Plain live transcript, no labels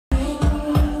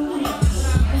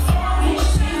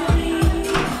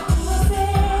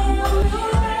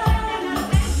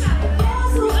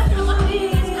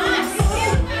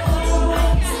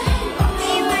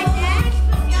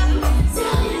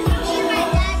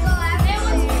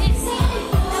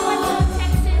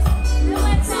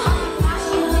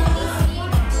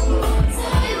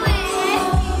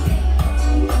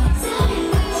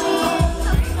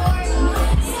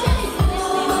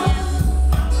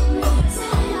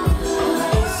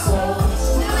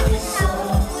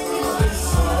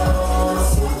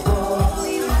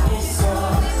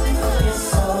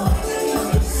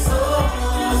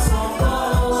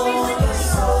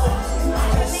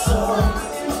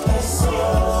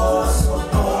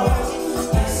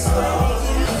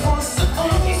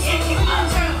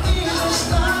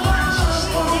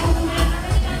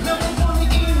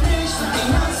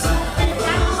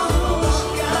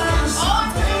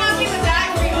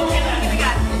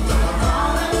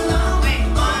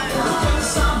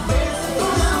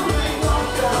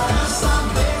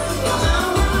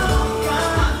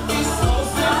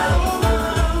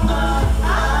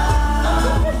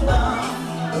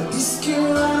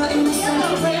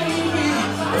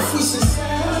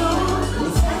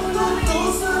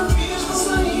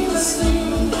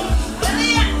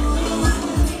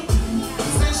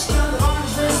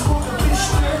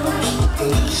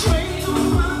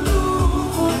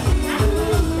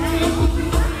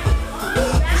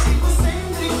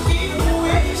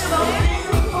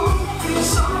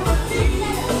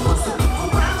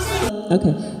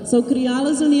Okay, so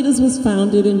Criolas Unidas was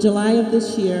founded in July of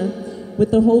this year with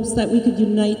the hopes that we could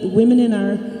unite the women in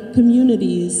our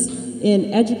communities and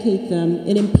educate them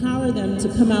and empower them to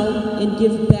come out and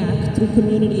give back through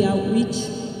community outreach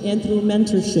and through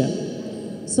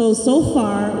mentorship. So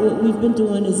far, what we've been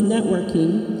doing is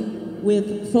networking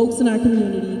with folks in our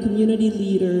community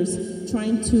leaders,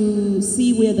 trying to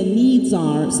see where the needs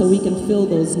are so we can fill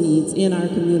those needs in our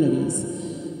communities.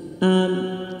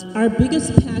 Our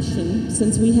biggest passion,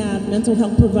 since we have mental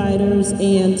health providers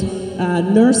and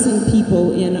nursing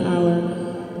people in our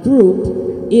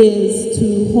group, is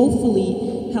to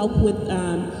hopefully help with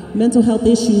mental health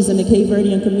issues in the Cape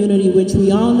Verdean community, which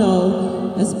we all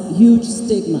know has huge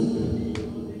stigma.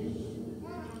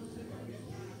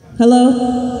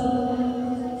 Hello?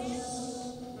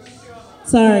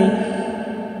 Sorry.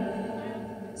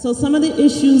 So some of the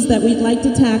issues that we'd like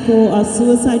to tackle are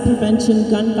suicide prevention,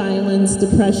 gun violence,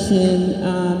 depression,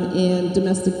 and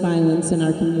domestic violence in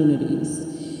our communities.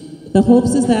 The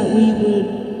hopes is that we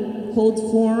would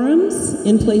hold forums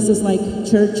in places like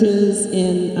churches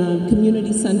and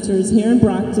community centers here in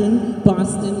Brockton,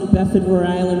 Boston, New Bedford, Rhode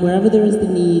Island, wherever there is the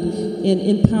need, and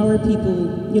empower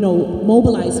people, you know,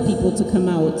 mobilize people to come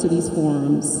out to these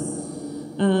forums.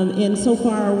 And so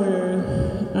far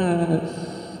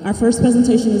our first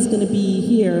presentation is going to be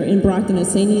here in Brockton at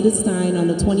St. Edith Stein on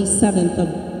the 27th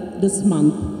of this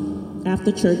month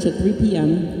after church at 3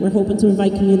 p.m. We're hoping to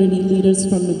invite community leaders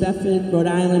from New Bedford, Rhode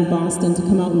Island, Boston to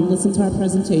come out and listen to our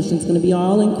presentation. It's going to be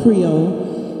all in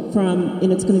Creole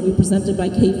and it's going to be presented by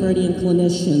Cape Verdean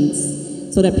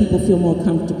clinicians so that people feel more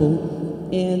comfortable.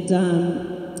 And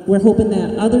we're hoping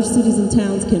that other cities and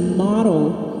towns can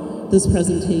model this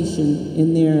presentation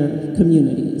in their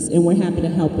communities, and we're happy to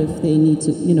help if they need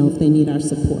to, you know, if they need our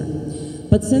support.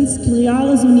 But since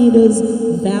Criolas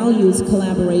Unidas values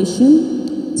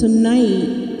collaboration,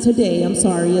 today,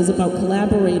 is about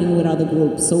collaborating with other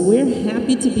groups. So we're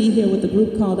happy to be here with a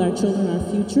group called Our Children, Our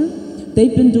Future.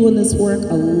 They've been doing this work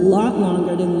a lot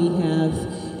longer than we have,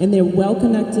 and they're well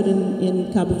connected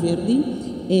in Cabo Verde,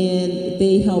 and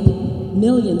they help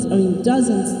millions,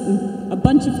 dozens, a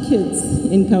bunch of kids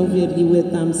in Cabo Verde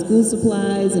with school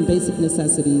supplies and basic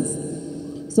necessities.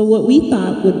 So what we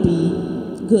thought would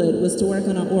be good was to work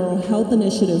on an oral health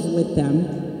initiative with them,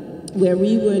 where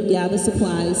we would gather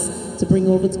supplies to bring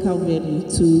over to Cabo Verde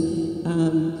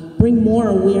to bring more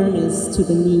awareness to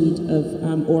the need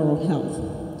of oral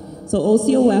health. So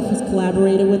OCOF has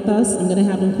collaborated with us. I'm going to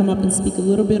have them come up and speak a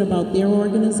little bit about their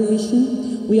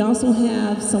organization. We also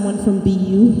have someone from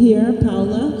BU here,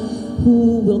 Paula,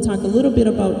 who will talk a little bit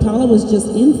about, Paula was just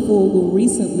in Fogo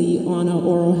recently on an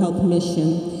oral health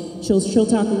mission. She'll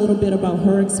talk a little bit about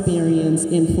her experience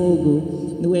in Fogo,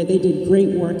 where they did great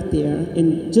work there,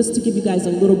 and just to give you guys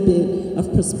a little bit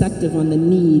of perspective on the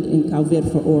need in Cabo Verde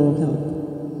for oral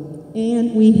health.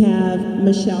 And we have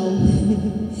Michelle,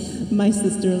 my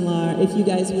sister-in-law, if you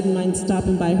guys wouldn't mind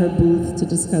stopping by her booth to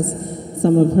discuss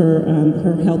some of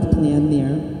her health plan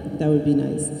there, that would be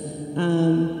nice.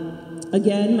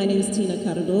 Again, my name is Tina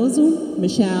Cardozo.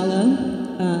 Michelle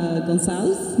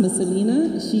Gonzalez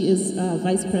Messalina, she is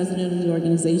Vice President of the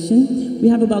organization. We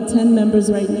have about 10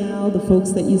 members right now, the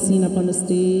folks that you've seen up on the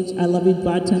stage. I love you,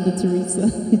 bartender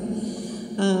Teresa.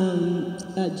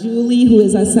 Julie, who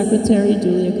is our secretary,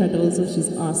 Julia Cardozo,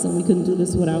 she's awesome. We couldn't do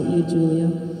this without you, Julia.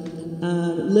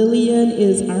 Lillian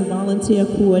is our volunteer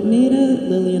coordinator,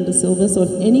 Lillian Da Silva. So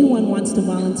if anyone wants to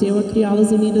volunteer with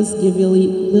Criolas Unidas, give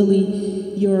Lily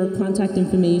your contact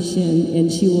information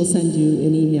and she will send you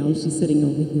an email. She's sitting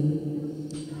over here.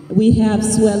 We have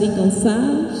Sueli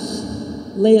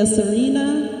Gonçalves, Leia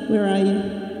Serena, where are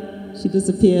you? She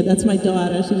disappeared. That's my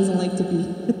daughter. She doesn't like to be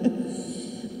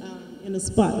in the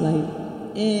spotlight.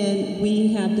 And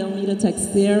we have Delmita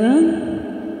Texera.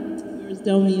 Where's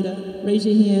Delmita? Raise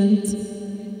your hand.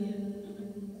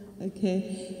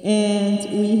 Okay. And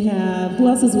we have, who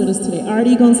else is with us today?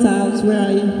 Artie Gonçalves, where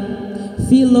are you?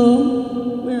 Philo.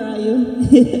 Where are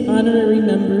you? Honorary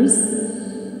members.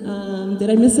 Did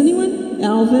I miss anyone?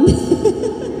 Alvin.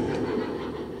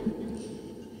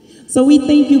 So we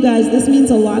thank you guys. This means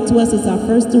a lot to us. It's our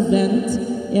first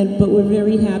event, but we're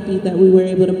very happy that we were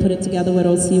able to put it together with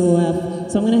OCOF.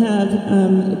 So I'm going to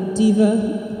have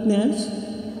Diva Neves.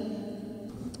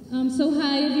 So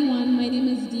hi everyone, my name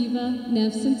is Diva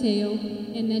Neves Centeo,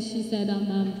 and as she said,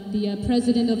 I'm the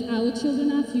president of Our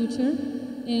Children, Our Future.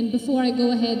 And before I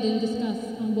go ahead and discuss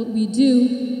what we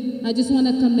do, I just want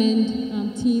to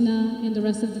commend Tina and the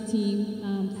rest of the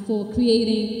team for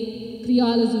creating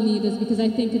Criolas Unidas, because I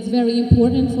think it's very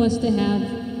important for us to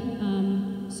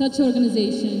have such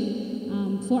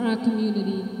organization for our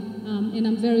community. And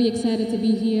I'm very excited to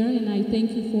be here, and I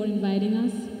thank you for inviting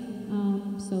us.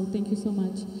 So thank you so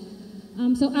much.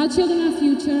 So Our Children, Our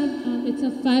Future, it's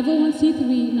a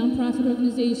 501c3 nonprofit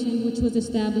organization which was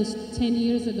established 10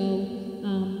 years ago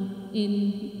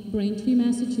in Braintree,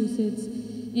 Massachusetts,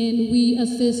 and we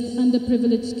assist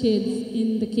underprivileged kids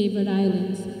in the Cape Verde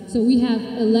Islands. So we have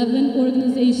 11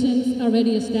 organizations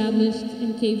already established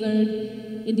in Cape Verde,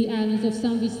 in the islands of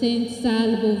San Vicente,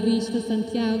 Sal, Boa Vista,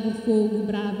 Santiago, Fogo,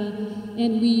 Brava,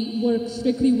 and we work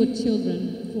strictly with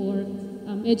children for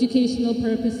educational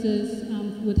purposes,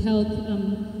 with health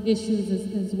issues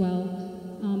as well.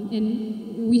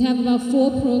 And we have about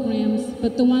 4 programs,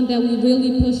 but the one that we're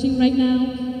really pushing right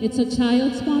now, it's a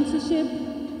child sponsorship,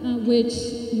 which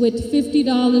with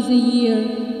 $50 a year,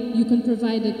 you can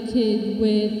provide a kid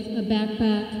with a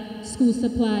backpack, school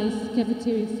supplies,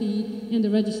 cafeteria fee, and the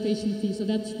registration fee. So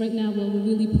that's right now what we're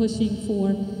really pushing for.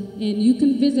 And you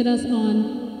can visit us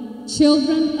on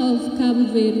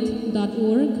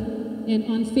childrenofcaboverde.org. And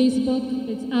on Facebook,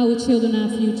 it's Our Children, Our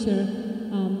Future,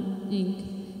 Inc.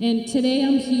 And today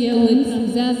I'm here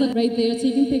with Zaza right there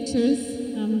taking pictures.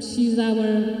 She's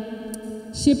our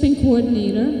shipping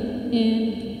coordinator.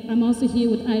 And I'm also here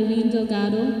with Irene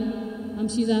Delgado.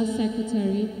 She's our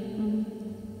secretary.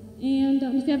 And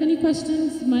if you have any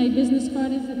questions, my business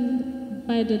card is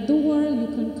by the door. You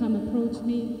can come approach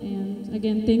me. And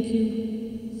again, thank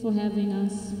you for having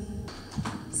us.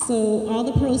 So all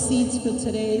the proceeds for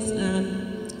today's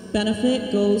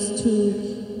benefit goes to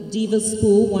Diva's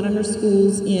school, one of her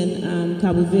schools in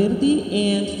Cabo Verde,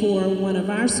 and for one of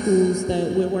our schools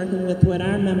that we're working with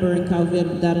our member in Cabo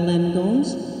Verde, Darlene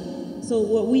Gomes. So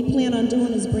what we plan on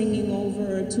doing is bringing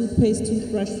over toothpaste,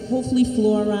 toothbrush, hopefully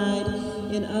fluoride,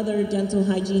 and other dental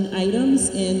hygiene items,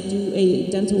 and do a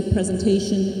dental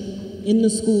presentation in the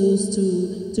schools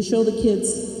to show the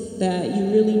kids that you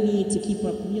really need to keep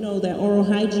up, you know, that oral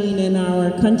hygiene in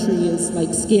our country is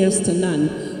like scarce to none.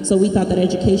 So we thought that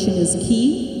education is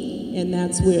key, and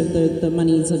that's where the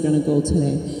monies are gonna go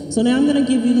today. So now I'm gonna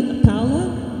give you, Paula,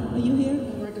 are you here?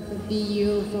 I'm working for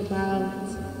BU for about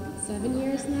 7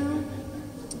 years now.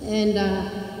 And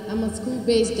I'm a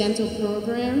school-based dental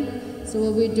program. So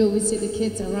what we do, we see the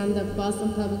kids around the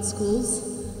Boston Public Schools.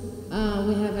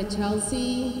 We have a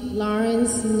Chelsea,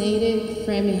 Lawrence, Natick,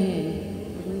 Framingham.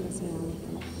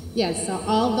 Yes, so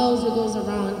all those who goes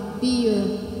around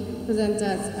BU present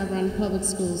us around public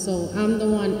schools. So I'm the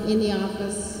one in the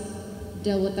office,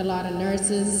 deal with a lot of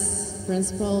nurses,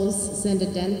 principals, send the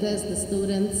dentists, the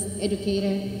students,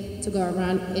 educator to go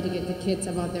around educate the kids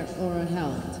about their oral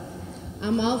health.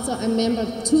 I'm also a member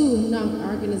of 2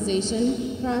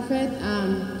 non-organization profit,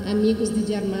 Amigos de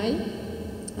Germay.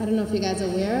 I don't know if you guys are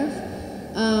aware of.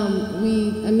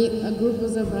 A group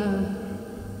of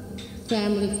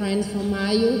family friends from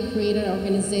Mayu created an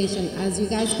organization. As you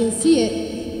guys can see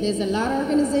it, there's a lot of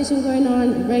organization going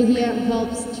on right here,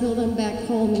 helps children back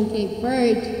home in Cape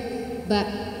Verde, but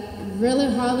really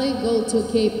hardly go to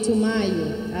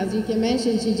Mayu. As you can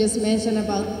mention, she just mentioned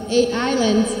about 8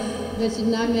 islands, but she did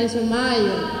not mention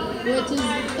Mayu,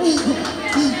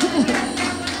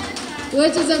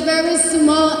 which is a very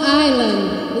small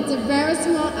island. It's a very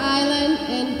small island,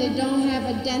 and they don't have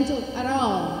a dental at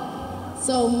all.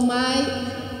 So my,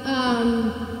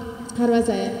 how do I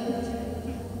say it?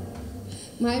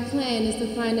 My plan is to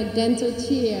find a dental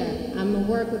chair. I'm gonna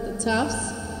work with the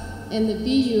Tufts and the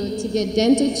BU to get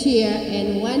dental chair,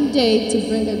 and one day to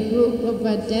bring a group of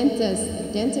dentists,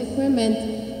 dental equipment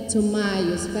to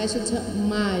Mayu, special to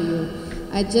Mayu.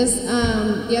 I just,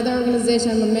 the other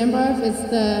organization I'm a member of is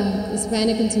the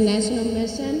Hispanic International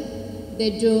Mission.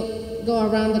 They do go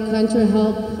around the country,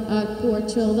 help poor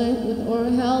children with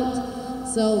oral health.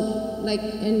 So, like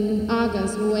in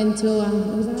August, we went to,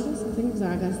 was it August? I think it was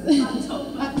August.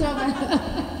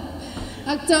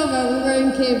 October, we were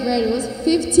in Cape Verde. It was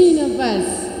 15 of us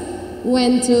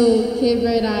went to Cape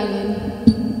Verde Island.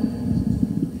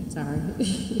 Sorry.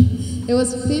 It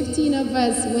was 15 of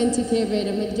us went to Cape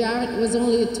Verde. The majority, it was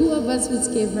only 2 of us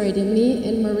with Cape Verde, me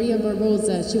and Maria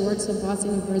Barbosa. She works for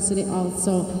Boston University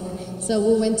also. So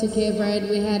we went to Cape Verde.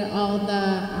 We had all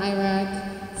the Iraq,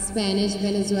 Spanish,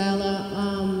 Venezuela.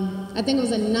 I think it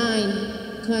was a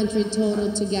 9 country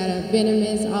total together,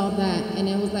 Vietnamese, all that. And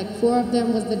it was like 4 of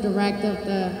them was the director of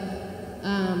the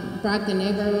Brockton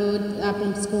neighborhood,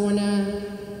 Upham's Corner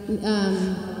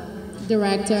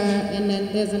director, and then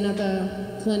there's another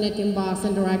clinic in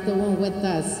Boston director went with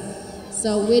us.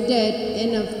 So we did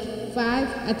in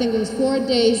I think it was 4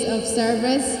 days of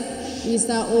service. We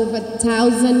saw over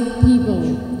 1,000 people,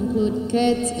 including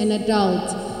kids and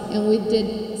adults, and we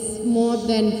did more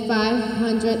than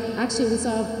 500, actually we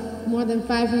saw more than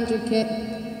 500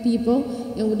 people,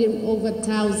 and we did over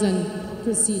 1,000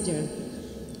 procedures.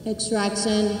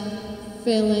 Extraction,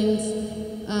 fillings,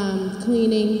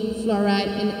 cleaning, fluoride,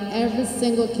 and every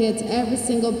single kid, every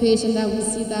single patient that we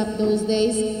see those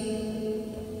days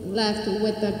left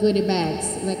with the goodie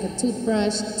bags, like a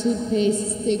toothbrush,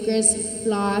 toothpaste, stickers,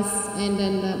 floss, and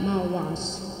then the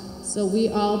mouthwash. So we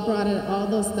all brought all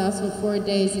those stuff for 4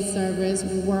 days of service.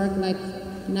 We work like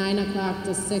 9 o'clock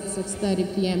to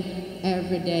 6:30 p.m.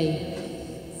 every day.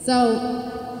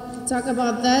 So talk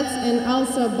about that, and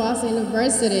also Boston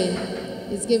University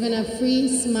is giving a free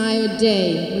smile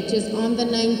day, which is on the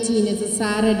 19th, it's a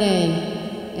Saturday.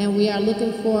 And we are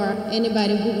looking for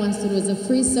anybody who wants to do it. It's a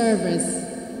free service,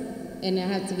 and it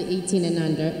has to be 18 and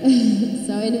under.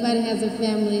 So anybody has a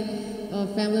family or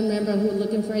family member who's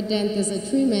looking for a dentist, a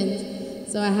treatment,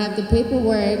 so I have the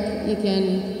paperwork. You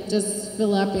can just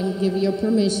fill up and give your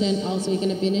permission. Also, you're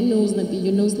going to be in a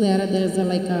your newsletter. There's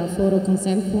like a photo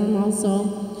consent form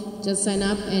also. Just sign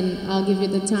up and I'll give you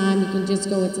the time. You can just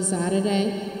go, it's a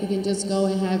Saturday. You can just go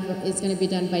and it's going to be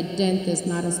done by dentists,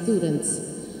 not a students.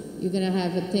 You're going to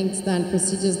have things done,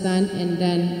 procedures done, and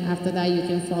then after that you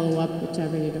can follow up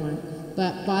whichever you're doing.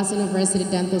 But Boston University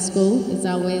Dental School is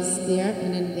always there,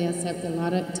 and then they accept a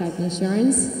lot of type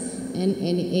insurance and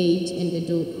any age, and they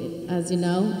do, as you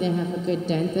know, they have a good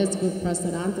dentist, good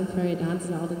prosthodontic,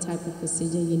 periodontist, all the type of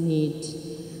procedure you need.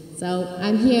 So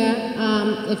I'm here,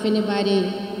 if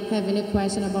anybody have any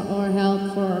question about oral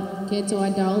health for kids or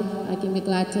adults, I can be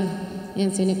glad to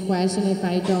answer any question. If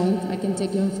I don't, I can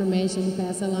take your information,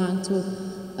 pass along to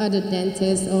other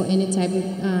dentists or any type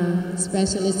of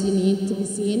specialist you need to be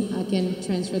seen. I can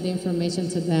transfer the information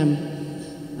to them.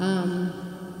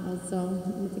 Also,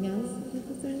 anything else?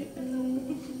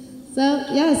 So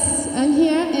yes, I'm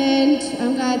here, and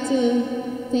I'm glad to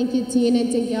thank you, Tina,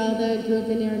 and thank you all the group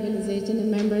and the organization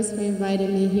and members for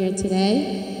inviting me here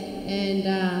today. And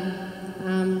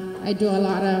I do a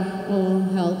lot of oral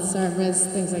health service,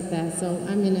 things like that. So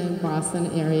I'm in the Boston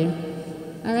area.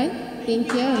 All right,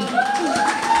 thank you.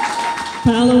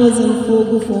 Paula was in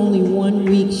Fogo for only 1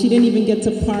 week. She didn't even get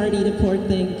to party, the poor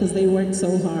thing, because they worked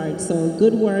so hard. So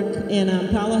good work. And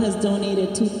Paula has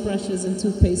donated toothbrushes and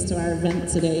toothpaste to our event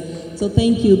today. So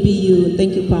thank you, BU, and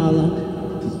thank you, Paula.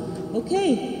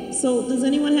 Okay, so does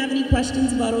anyone have any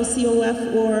questions about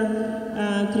OCOF or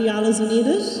Criolas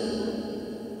Unidas?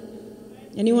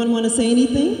 Anyone want to say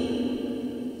anything?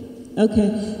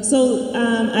 Okay, so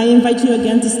I invite you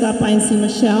again to stop by and see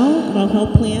Michelle about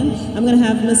Health Plan. I'm going to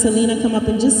have Miss Helena come up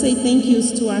and just say thank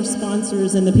yous to our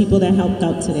sponsors and the people that helped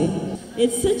out today.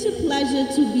 It's such a pleasure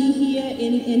to be here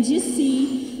and just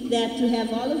see that to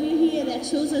have all of you here, that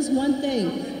shows us one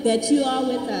thing, that you are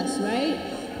with us, right?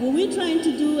 What we're trying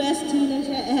to do, as Tina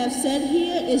have said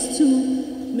here, is to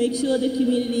make sure the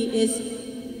community is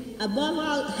above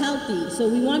all healthy. So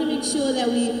we want to make sure that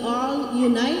we all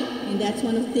unite, and that's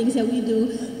one of the things that we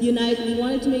do, unite. We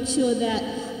wanted to make sure that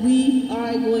we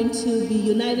are going to be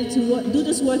united to do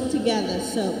this work together.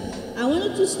 So I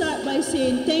wanted to start by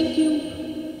saying thank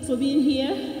you for being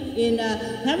here, and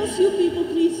have a few people,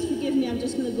 please forgive me, I'm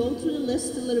just going to go through the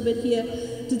list a little bit here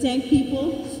to thank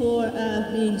people for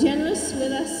being generous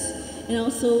with us, and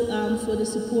also for the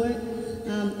support.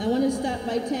 I want to start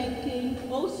by thanking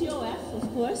OCOF,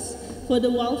 of course, for the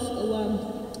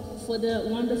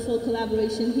wonderful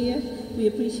collaboration here. We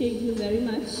appreciate you very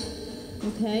much.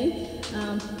 Okay,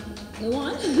 go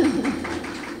on.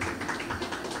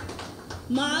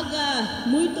 Maga,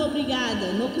 muito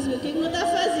obrigada. Não quis ver o que não dá a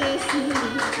fazer.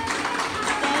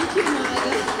 Thank you,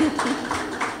 Maga.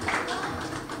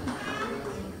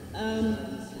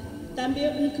 Também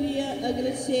eu queria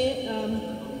agradecer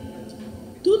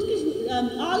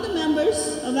all the members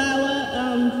of our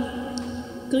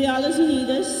Criolas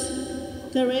Unidas,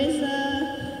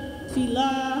 Teresa,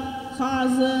 Filá,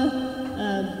 Rosa,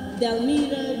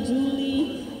 Delmira,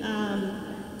 Julie,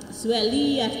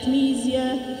 Sueli,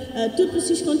 Artemisia, tudo por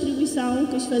suas contribuições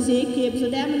que eles fazem, que é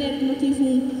da maneira que eu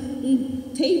tive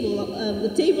table, the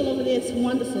table over there, it's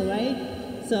wonderful, right?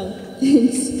 So,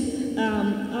 thanks.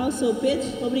 Also,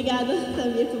 Pedro, obrigada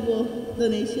também por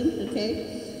donation,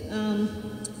 okay?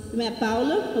 Minha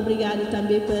Paula, obrigada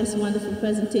também por essa wonderful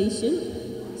presentation.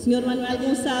 Senhor Manuel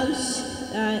Gonçalves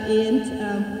and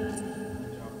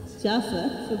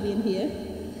Jaffa for being here.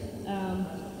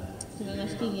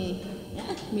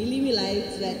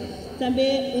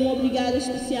 Também obrigado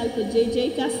especial para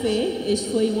JJ Café. Este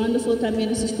foi wonderful também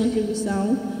nessas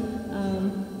contribuições.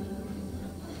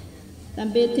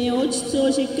 Também tem outras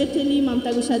pessoas que ali, mas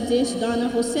está gostando de dizer, Dona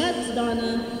Rosette,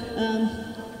 Dona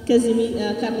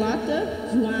Carlota,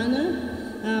 Joana,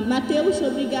 Mateus,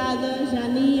 obrigada.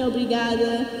 Jani,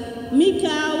 obrigada.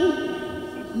 Michal,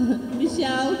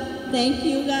 Michelle, thank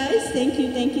you guys. Thank you.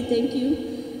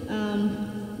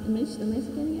 Am I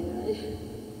forgetting anybody?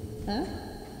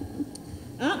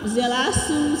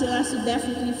 Zelasu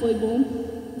definitely foi bom.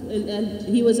 And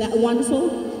he was wonderful.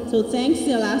 So thanks,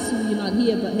 Zelasu. You're not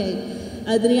here, but hey.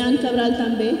 Adrian Cabral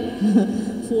também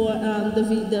for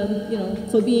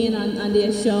for being on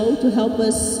their show to help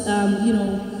us,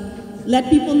 let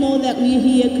people know that we're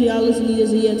here, Criolas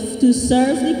Unidas, here to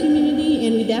serve the community,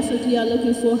 and we definitely are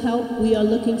looking for help. We are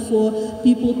looking for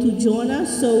people to join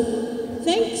us. So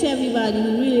thanks, everybody.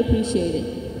 We really appreciate it.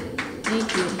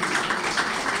 Thank you.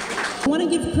 I want to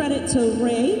give credit to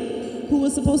Ray, who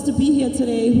was supposed to be here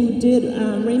today, who did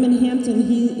Raymond Hampton.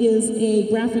 He is a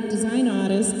graphic design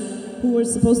artist who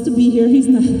was supposed to be here. He's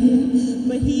not here.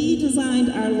 But he designed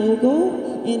our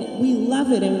logo, and we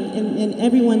love it, and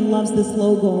everyone loves this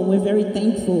logo, and we're very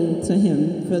thankful to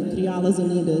him for Criolas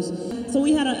Unidas. So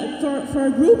we had for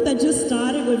a group that just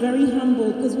started, we're very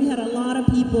humbled because we had a lot of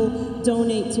people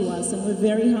donate to us, and we're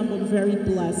very humbled, very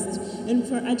blessed. And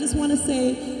I just want to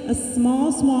say a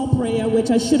small prayer,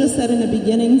 which I should have said in the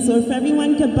beginning. So if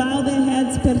everyone could bow their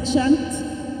heads per chant.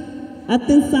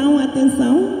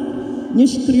 Atenção.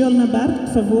 Nos crioulo na bar, por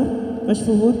favor, faz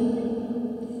favor.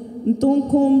 Então,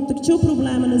 como tem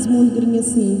problema nesse mundo gringo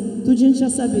assim, tudo a gente já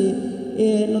sabe,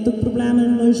 não tem problema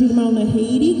nos irmãos na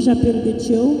Haiti, que já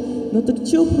perdeu, não tem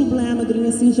problema gringo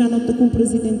assim, já não tem com um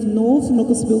presidente novo,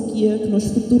 não sabe o que é, que nós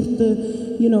futuro,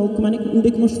 como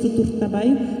é que nós futuro está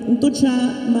bem. Então, já,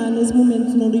 mas nesse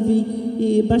momento, não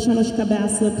devia baixar nossa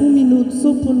cabeça por minuto,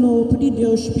 só para não pedir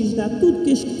Deus, pedir tudo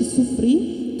que te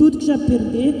sofri, tudo que já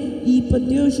perder, e para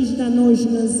Deus ajudar-nos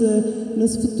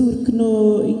nesse futuro que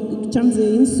não, estamos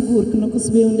inseguro, que não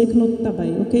conseguimos onde é que não está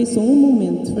bem, ok? Só um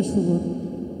momento, faz favor.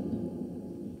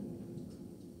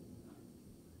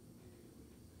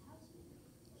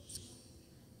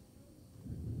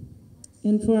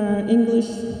 And for our English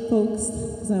folks,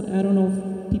 because I don't know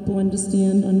if people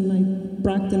understand on my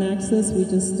Brockton access, we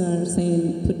just are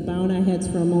saying, bow our heads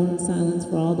for a moment of silence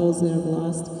for all those that have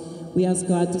lost. We ask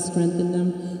God to strengthen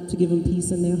them, to give them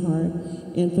peace in their heart,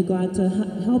 and for God to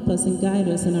help us and guide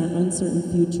us in our uncertain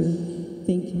future.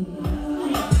 Thank you.